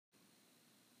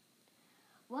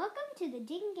to the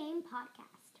Ding Game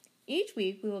podcast. Each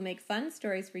week we will make fun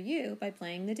stories for you by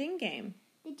playing the Ding Game.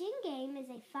 The Ding Game is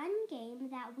a fun game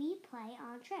that we play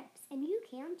on trips, and you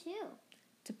can too.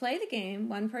 To play the game,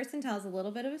 one person tells a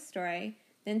little bit of a story,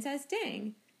 then says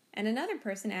ding, and another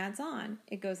person adds on.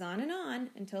 It goes on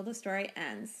until the story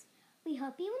ends. We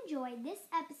hope you enjoyed this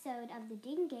episode of the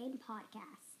Ding Game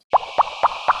podcast.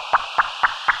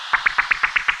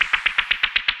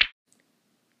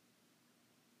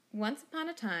 Once upon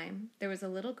a time, there was a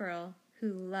little girl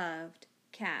who loved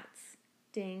cats.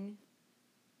 Ding.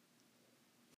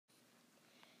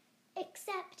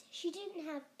 Except she didn't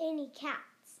have any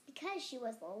cats because she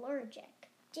was allergic.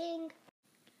 Ding.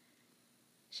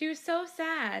 She was so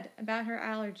sad about her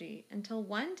allergy until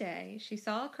one day she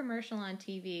saw a commercial on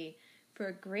TV for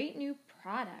a great new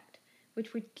product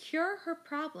which would cure her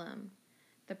problem.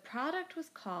 The product was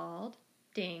called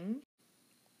Ding.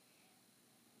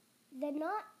 The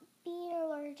Not Being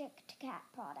Allergic to Cat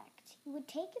product. You would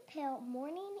take a pill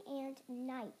morning and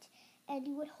night, and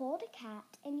you would hold a cat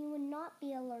and you would not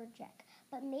be allergic.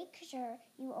 But make sure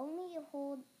you only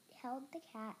held the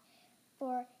cat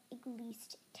for at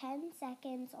least 10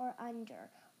 seconds or under,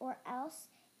 or else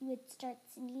you would start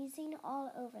sneezing all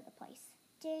over the place.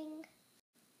 Ding.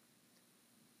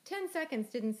 10 seconds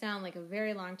didn't sound like a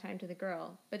very long time to the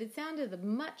girl, but it sounded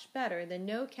much better than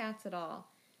no cats at all.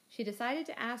 She decided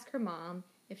to ask her mom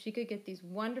if she could get these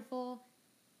wonderful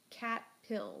cat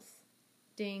pills.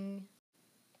 Ding.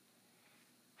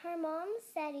 Her mom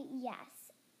said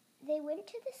yes. They went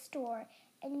to the store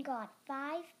and got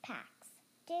 5 packs.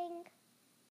 Ding.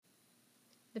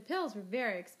 The pills were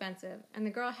very expensive, and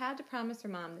the girl had to promise her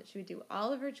mom that she would do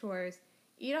all of her chores,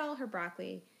 eat all her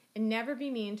broccoli, and never be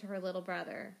mean to her little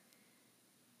brother.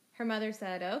 Her mother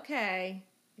said, "Okay,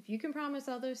 if you can promise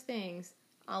all those things,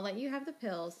 I'll let you have the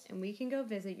pills, and we can go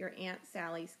visit your Aunt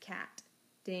Sally's cat."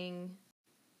 Ding.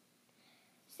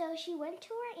 So she went to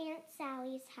her Aunt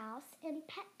Sally's house and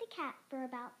pet the cat for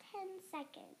about 10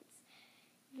 seconds.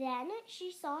 Then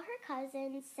she saw her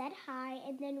cousin, said hi,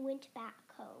 and then went back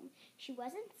home. She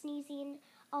wasn't sneezing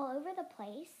all over the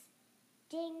place.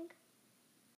 Ding.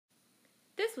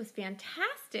 This was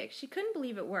fantastic. She couldn't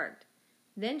believe it worked.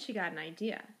 Then she got an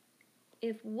idea.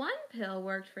 If one pill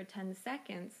worked for 10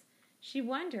 seconds, she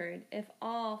wondered if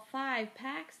all 5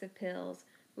 packs of pills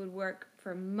would work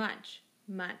for much,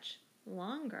 much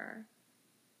longer.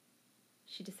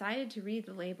 She decided to read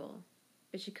the label,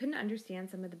 but she couldn't understand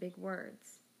some of the big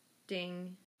words.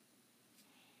 Ding.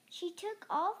 She took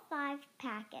all 5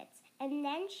 packets, and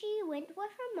then she went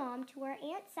with her mom to her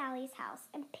Aunt Sally's house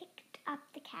and picked up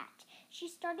the cat. She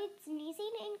started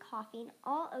sneezing and coughing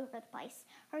all over the place.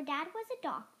 Her dad was a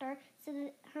doctor,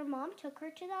 so her mom took her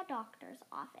to the doctor's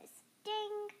office.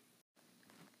 Ding!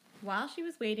 While she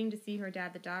was waiting to see her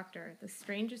dad, the doctor, the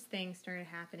strangest thing started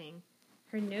happening.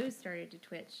 Her nose started to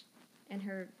twitch, and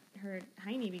her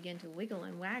hiney began to wiggle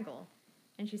and waggle,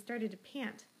 and she started to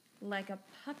pant like a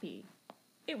puppy.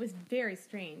 It was very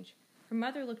strange. Her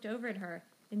mother looked over at her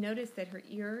and noticed that her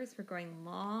ears were growing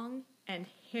long and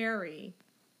hairy.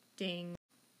 Ding.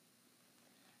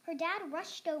 Her dad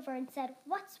rushed over and said,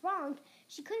 "What's wrong?"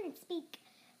 She couldn't speak.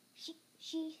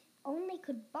 She only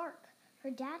could bark.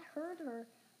 Her dad heard her.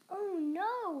 "Oh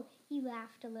no!" He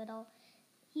laughed a little.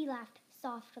 He laughed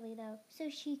softly though, so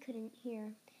she couldn't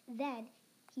hear. Then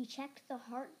he checked the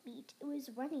heartbeat. It was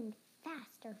running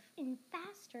faster and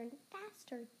faster and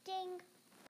faster. Ding.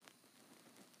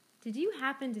 "Did you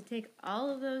happen to take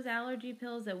all of those allergy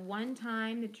pills at one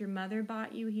time that your mother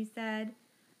bought you?" he said.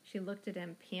 She looked at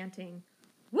him, panting.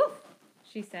 "Woof!"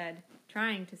 she said,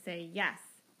 trying to say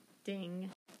yes.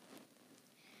 Ding.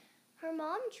 Her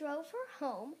mom drove her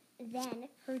home. Then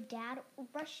her dad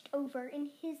rushed over in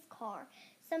his car.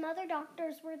 Some other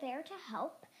doctors were there to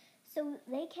help, so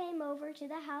they came over to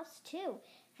the house too.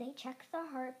 They checked the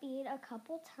heartbeat a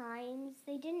couple times.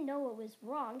 They didn't know what was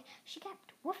wrong. She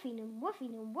kept woofing and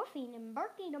woofing and woofing and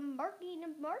barking and barking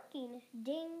and barking.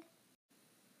 Ding.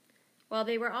 While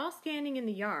they were all standing in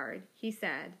the yard, he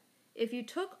said, "If you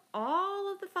took all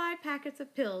of the 5 packets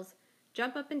of pills,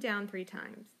 jump up and down 3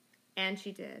 times. And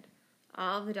she did.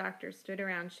 All of the doctors stood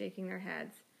around shaking their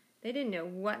heads. They didn't know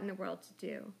what in the world to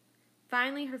do.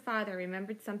 Finally, her father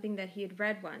remembered something that he had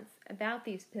read once about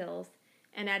these pills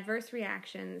and adverse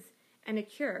reactions and a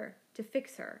cure to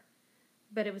fix her.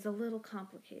 But it was a little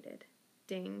complicated.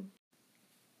 Ding.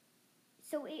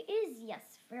 So it is,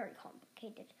 yes, very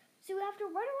complicated. So you have to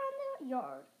run around the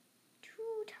yard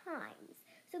 2 times.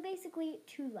 So basically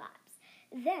 2 laps.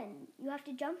 Then you have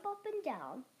to jump up and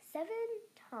down 7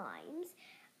 times.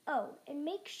 Oh, and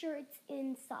make sure it's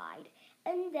inside.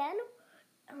 And then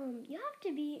you have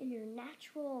to be in your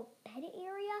natural bed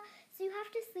area, so you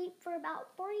have to sleep for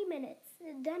about 40 minutes,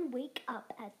 then wake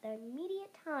up at the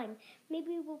immediate time.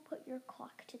 Maybe we'll put your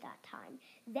clock to that time.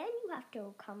 Then you have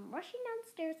to come rushing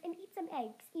downstairs and eat some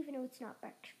eggs, even though it's not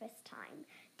breakfast time.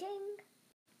 Ding!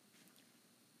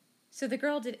 So the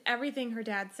girl did everything her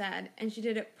dad said, and she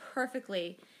did it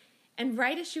perfectly. And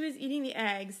right as she was eating the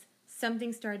eggs,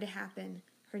 something started to happen.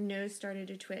 Her nose started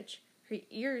to twitch. Her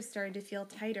ears started to feel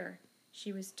tighter.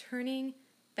 She was turning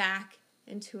back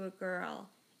into a girl.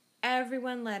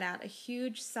 Everyone let out a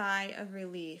huge sigh of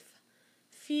relief.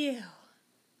 Phew.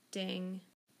 Ding.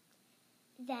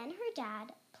 Then her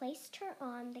dad placed her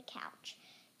on the couch.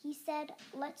 He said,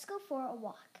 "Let's go for a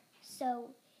walk."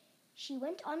 So she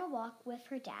went on a walk with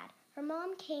her dad. Her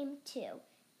mom came too.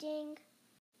 Ding.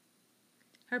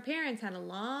 Her parents had a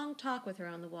long talk with her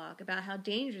on the walk about how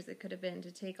dangerous it could have been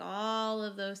to take all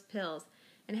of those pills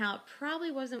and how it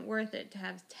probably wasn't worth it to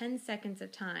have 10 seconds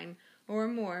of time or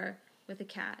more with a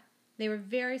cat. They were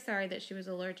very sorry that she was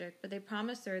allergic, but they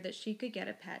promised her that she could get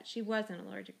a pet she wasn't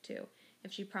allergic to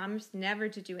if she promised never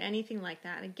to do anything like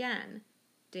that again.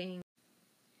 Ding.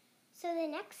 So the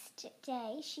next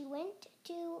day, she went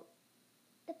to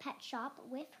the pet shop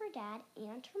with her dad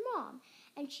and her mom,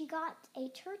 and she got a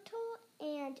turtle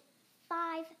and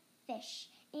 5 fish,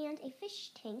 and a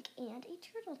fish tank and a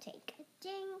turtle tank.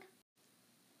 Ding!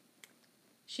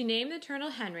 She named the turtle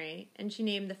Henry, and she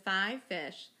named the 5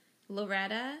 fish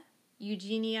Loretta,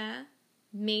 Eugenia,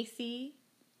 Macy,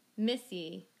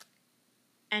 Missy,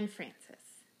 and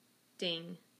Francis.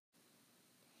 Ding.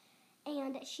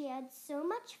 And she had so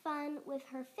much fun with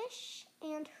her fish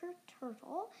and her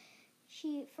turtle,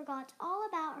 she forgot all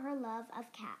about her love of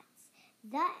cats.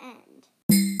 The end.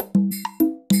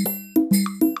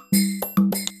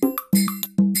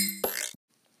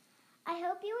 I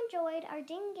hope you enjoyed our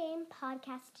Ding Game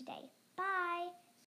podcast today. Bye!